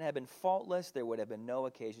covenant had been faultless, there would have been no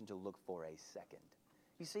occasion to look for a second.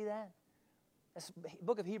 You see that? The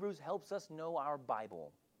book of Hebrews helps us know our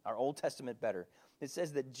Bible, our Old Testament, better. It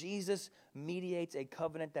says that Jesus mediates a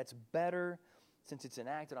covenant that's better since it's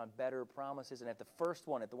enacted on better promises. And if the first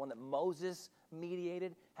one, if the one that Moses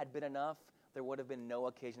mediated had been enough, there would have been no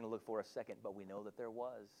occasion to look for a second. But we know that there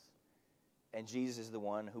was. And Jesus is the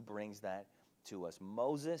one who brings that to us.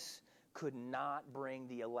 Moses could not bring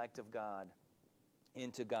the elect of God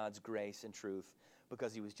into God's grace and truth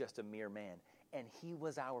because he was just a mere man. And he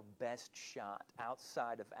was our best shot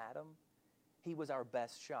outside of Adam. He was our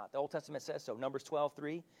best shot. The Old Testament says so. Numbers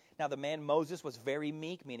 12:3. Now the man Moses was very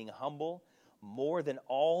meek, meaning humble, more than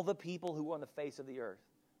all the people who were on the face of the earth.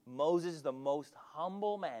 Moses is the most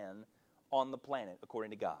humble man on the planet,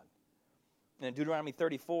 according to God. And in Deuteronomy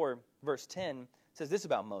 34, verse 10, says this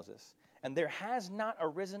about Moses. And there has not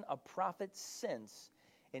arisen a prophet since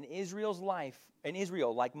in Israel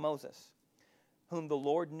like Moses, whom the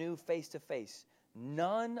Lord knew face to face.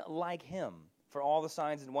 None like him, for all the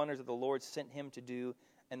signs and wonders that the Lord sent him to do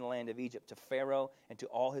in the land of Egypt, to Pharaoh and to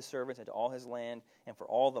all his servants and to all his land, and for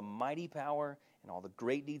all the mighty power and all the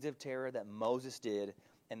great deeds of terror that Moses did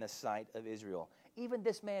in the sight of Israel. Even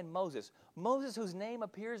this man Moses, whose name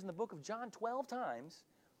appears in the book of John 12 times,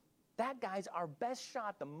 that guy's our best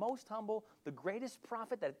shot, the most humble, the greatest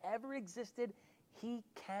prophet that ever existed. He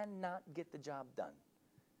cannot get the job done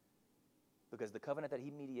because the covenant that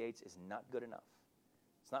he mediates is not good enough.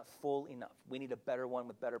 It's not full enough. We need a better one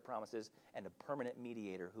with better promises and a permanent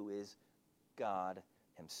mediator who is God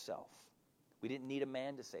himself. We didn't need a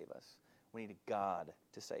man to save us. We needed God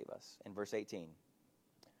to save us. In verse 18,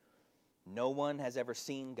 no one has ever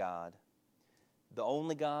seen God. The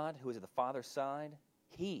only God who is at the Father's side,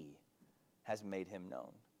 he has made him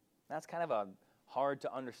known. That's kind of a hard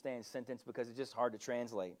to understand sentence because it's just hard to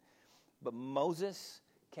translate. But Moses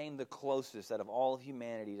came the closest out of all of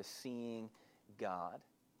humanity to seeing God.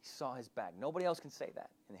 He saw his back. Nobody else can say that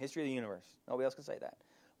in the history of the universe. Nobody else can say that.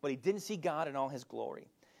 But he didn't see God in all his glory.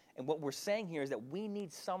 And what we're saying here is that we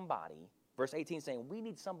need somebody, verse 18 is saying, we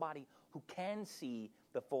need somebody who can see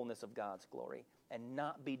the fullness of God's glory and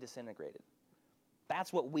not be disintegrated.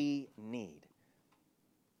 That's what we need.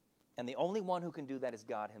 And the only one who can do that is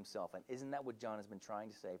God himself. And isn't that what John has been trying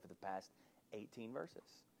to say for the past 18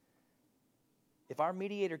 verses? If our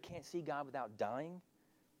mediator can't see God without dying,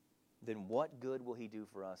 then what good will he do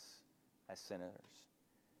for us as sinners?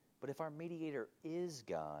 But if our mediator is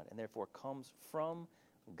God and therefore comes from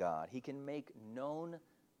God, he can make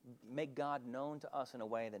God known to us in a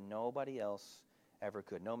way that nobody else ever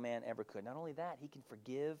could. No man ever could. Not only that, he can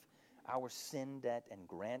forgive our sin debt and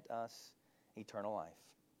grant us eternal life.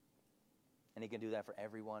 And he can do that for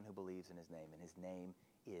everyone who believes in his name, and his name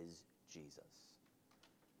is Jesus.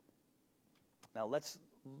 Now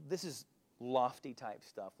this is lofty type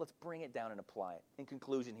stuff. Let's bring it down and apply it. In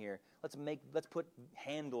conclusion here, let's put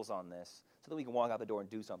handles on this so that we can walk out the door and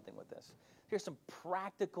do something with this. Here's some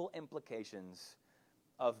practical implications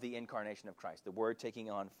of the incarnation of Christ, the Word taking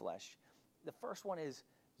on flesh. The first one is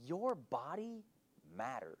your body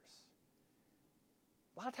matters.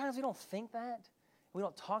 A lot of times we don't think that. We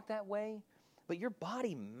don't talk that way. But your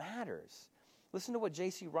body matters. Listen to what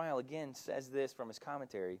J.C. Ryle again says this from his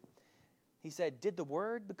commentary. He said, did the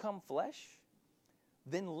Word become flesh?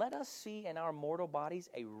 Then let us see in our mortal bodies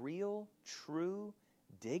a real, true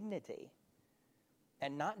dignity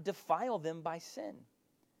and not defile them by sin.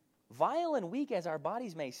 Vile and weak as our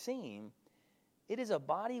bodies may seem, it is a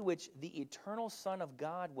body which the eternal Son of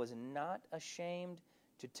God was not ashamed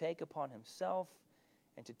to take upon himself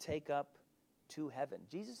and to take up to heaven.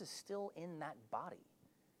 Jesus is still in that body.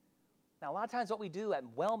 Now, a lot of times what we do at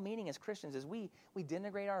well-meaning as Christians is we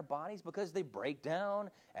denigrate our bodies because they break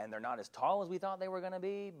down and they're not as tall as we thought they were going to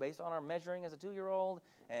be based on our measuring as a 2-year-old,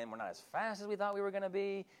 and we're not as fast as we thought we were going to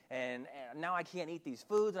be, and now I can't eat these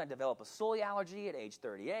foods, and I develop a soy allergy at age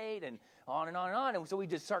 38, and on and on and on. And so we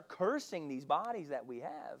just start cursing these bodies that we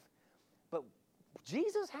have. But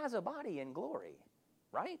Jesus has a body in glory,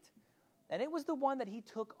 right? And it was the one that he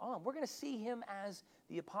took on. We're going to see him as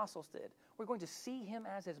the apostles did. We're going to see him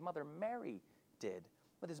as his mother Mary did,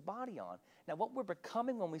 with his body on. Now, what we're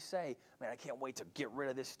becoming when we say, man, I can't wait to get rid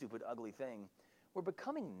of this stupid, ugly thing, we're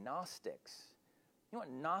becoming Gnostics. You know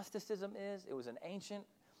what Gnosticism is? It was an ancient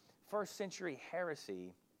first-century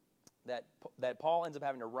heresy that Paul ends up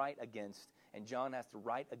having to write against, and John has to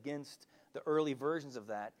write against the early versions of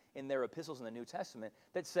that in their epistles in the New Testament,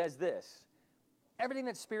 that says this: everything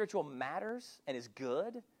that's spiritual matters and is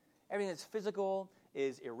good. Everything that's physical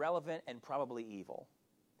is irrelevant and probably evil.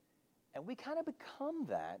 And we kind of become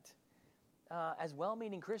that as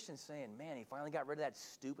well-meaning Christians, saying, man, he finally got rid of that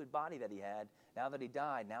stupid body that he had. Now that he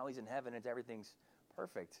died, now he's in heaven and everything's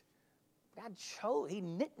perfect. God he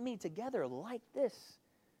knit me together like this.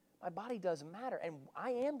 My body does matter. And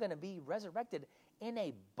I am going to be resurrected in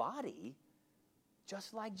a body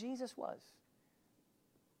just like Jesus was.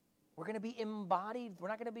 We're going to be embodied. We're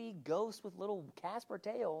not going to be ghosts with little Casper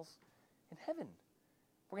tails in heaven.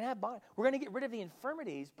 We're going to have body. We're going to get rid of the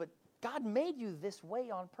infirmities, but God made you this way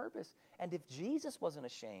on purpose. And if Jesus wasn't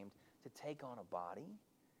ashamed to take on a body,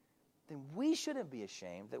 then we shouldn't be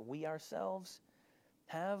ashamed that we ourselves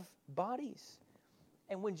have bodies.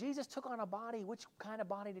 And when Jesus took on a body, which kind of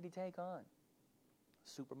body did he take on?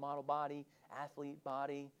 Supermodel body, athlete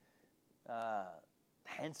body,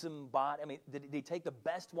 handsome body. I mean, did he take the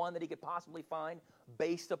best one that he could possibly find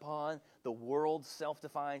based upon the world's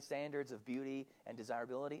self-defined standards of beauty and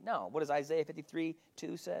desirability? No. What does Isaiah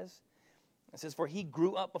 53:2 says? It says, for he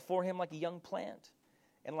grew up before him like a young plant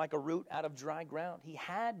and like a root out of dry ground. He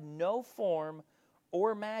had no form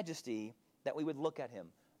or majesty that we would look at him.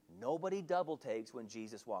 Nobody double takes when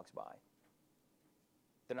Jesus walks by.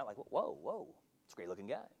 They're not like, whoa, it's a great looking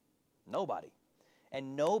guy. Nobody.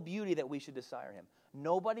 And no beauty that we should desire him.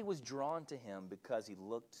 Nobody was drawn to him because he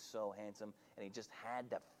looked so handsome and he just had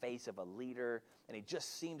the face of a leader and he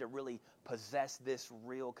just seemed to really possess this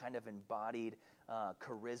real kind of embodied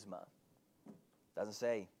charisma. Doesn't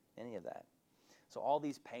say any of that. So all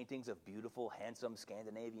these paintings of beautiful, handsome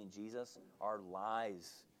Scandinavian Jesus are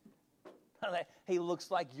lies. He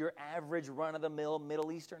looks like your average run-of-the-mill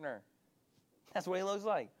Middle Easterner. That's what he looks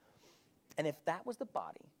like. And if that was the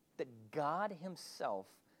body that God himself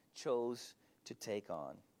chose to take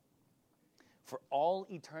on for all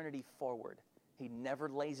eternity forward, he never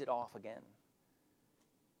lays it off again,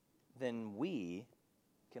 then we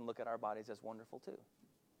can look at our bodies as wonderful too.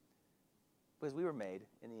 Because we were made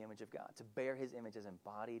in the image of God, to bear his image as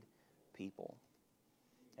embodied people.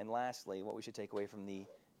 And lastly, what we should take away from the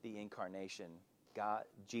incarnation, God,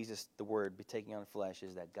 Jesus, the Word, be taking on flesh,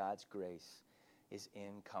 is that God's grace is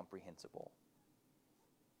incomprehensible.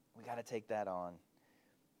 We got to take that on.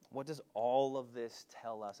 What does all of this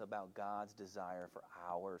tell us about God's desire for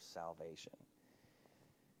our salvation?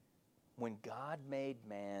 When God made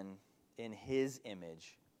man in his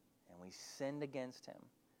image, and we sinned against him,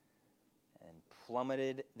 and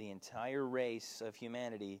plummeted the entire race of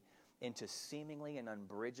humanity into seemingly an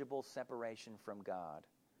unbridgeable separation from God,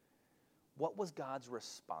 what was God's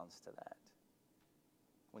response to that?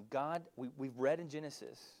 When God, we've read in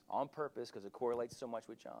Genesis on purpose because it correlates so much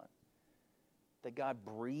with John, that God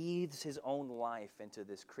breathes his own life into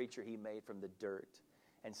this creature he made from the dirt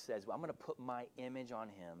and says, well, I'm going to put my image on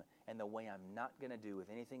him in the way I'm not going to do with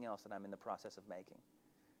anything else that I'm in the process of making.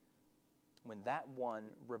 When that one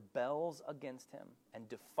rebels against him and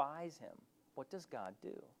defies him, what does God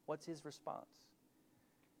do? What's his response?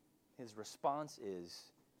 His response is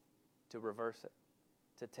to reverse it,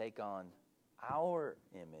 to take on our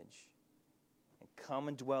image and come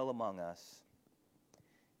and dwell among us,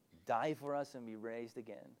 die for us and be raised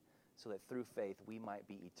again, so that through faith we might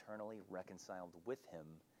be eternally reconciled with him,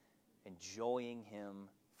 enjoying him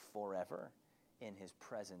forever in his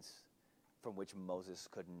presence, from which Moses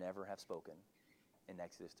could never have spoken in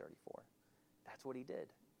Exodus 34. That's what he did.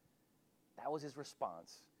 That was his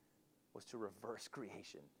response, was to reverse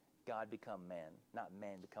creation. God become man, not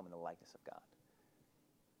man becoming the likeness of God.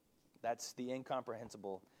 That's the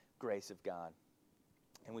incomprehensible grace of God.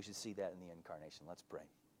 And we should see that in the incarnation. Let's pray.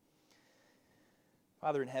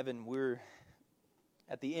 Father in heaven, we're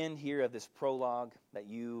at the end here of this prologue that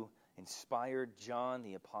you inspired John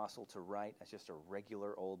the Apostle to write as just a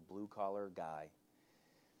regular old blue-collar guy.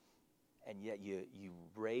 and yet you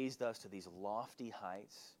raised us to these lofty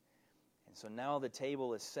heights. And so now the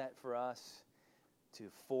table is set for us to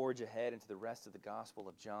forge ahead into the rest of the Gospel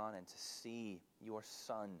of John and to see your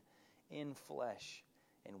Son in flesh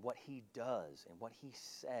and what he does and what he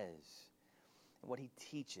says and what he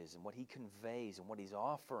teaches and what he conveys and what he's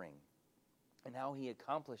offering and how he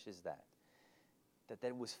accomplishes that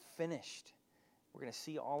it was finished. We're going to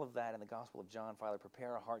see all of that in the Gospel of John. Father,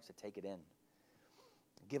 prepare our hearts to take it in.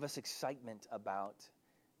 Give us excitement about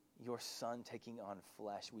your Son taking on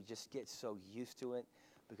flesh. We just get so used to it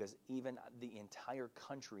because even the entire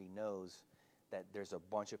country knows that there's a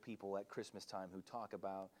bunch of people at Christmas time who talk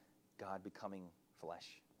about God becoming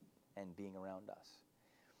flesh and being around us.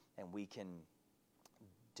 And we can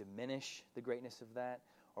diminish the greatness of that,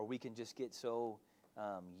 or we can just get so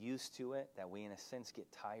used to it that we, in a sense, get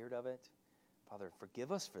tired of it. Father,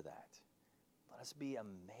 forgive us for that. Let us be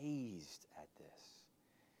amazed at this,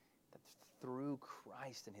 that through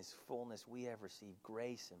Christ and his fullness we have received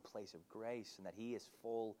grace in place of grace, and that he is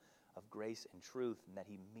full of grace and truth, and that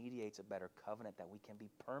he mediates a better covenant, that we can be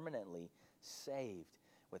permanently saved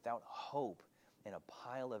without hope in a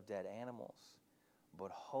pile of dead animals, but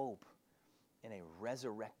hope in a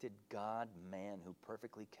resurrected God-man who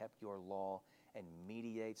perfectly kept your law and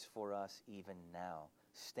mediates for us even now,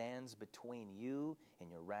 stands between you and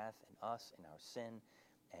your wrath and us and our sin,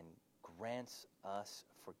 and grants us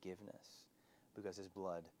forgiveness because his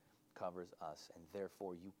blood covers us. And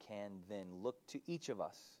therefore you can then look to each of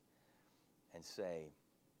us and say,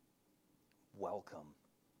 welcome,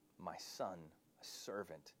 my son, a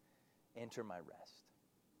servant, enter my rest.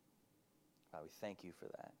 God, we thank you for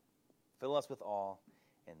that. Fill us with awe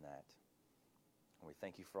in that. And we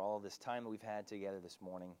thank you for all of this time that we've had together this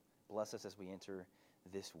morning. Bless us as we enter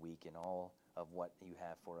this week and all of what you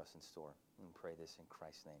have for us in store. And we pray this in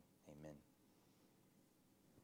Christ's name. Amen.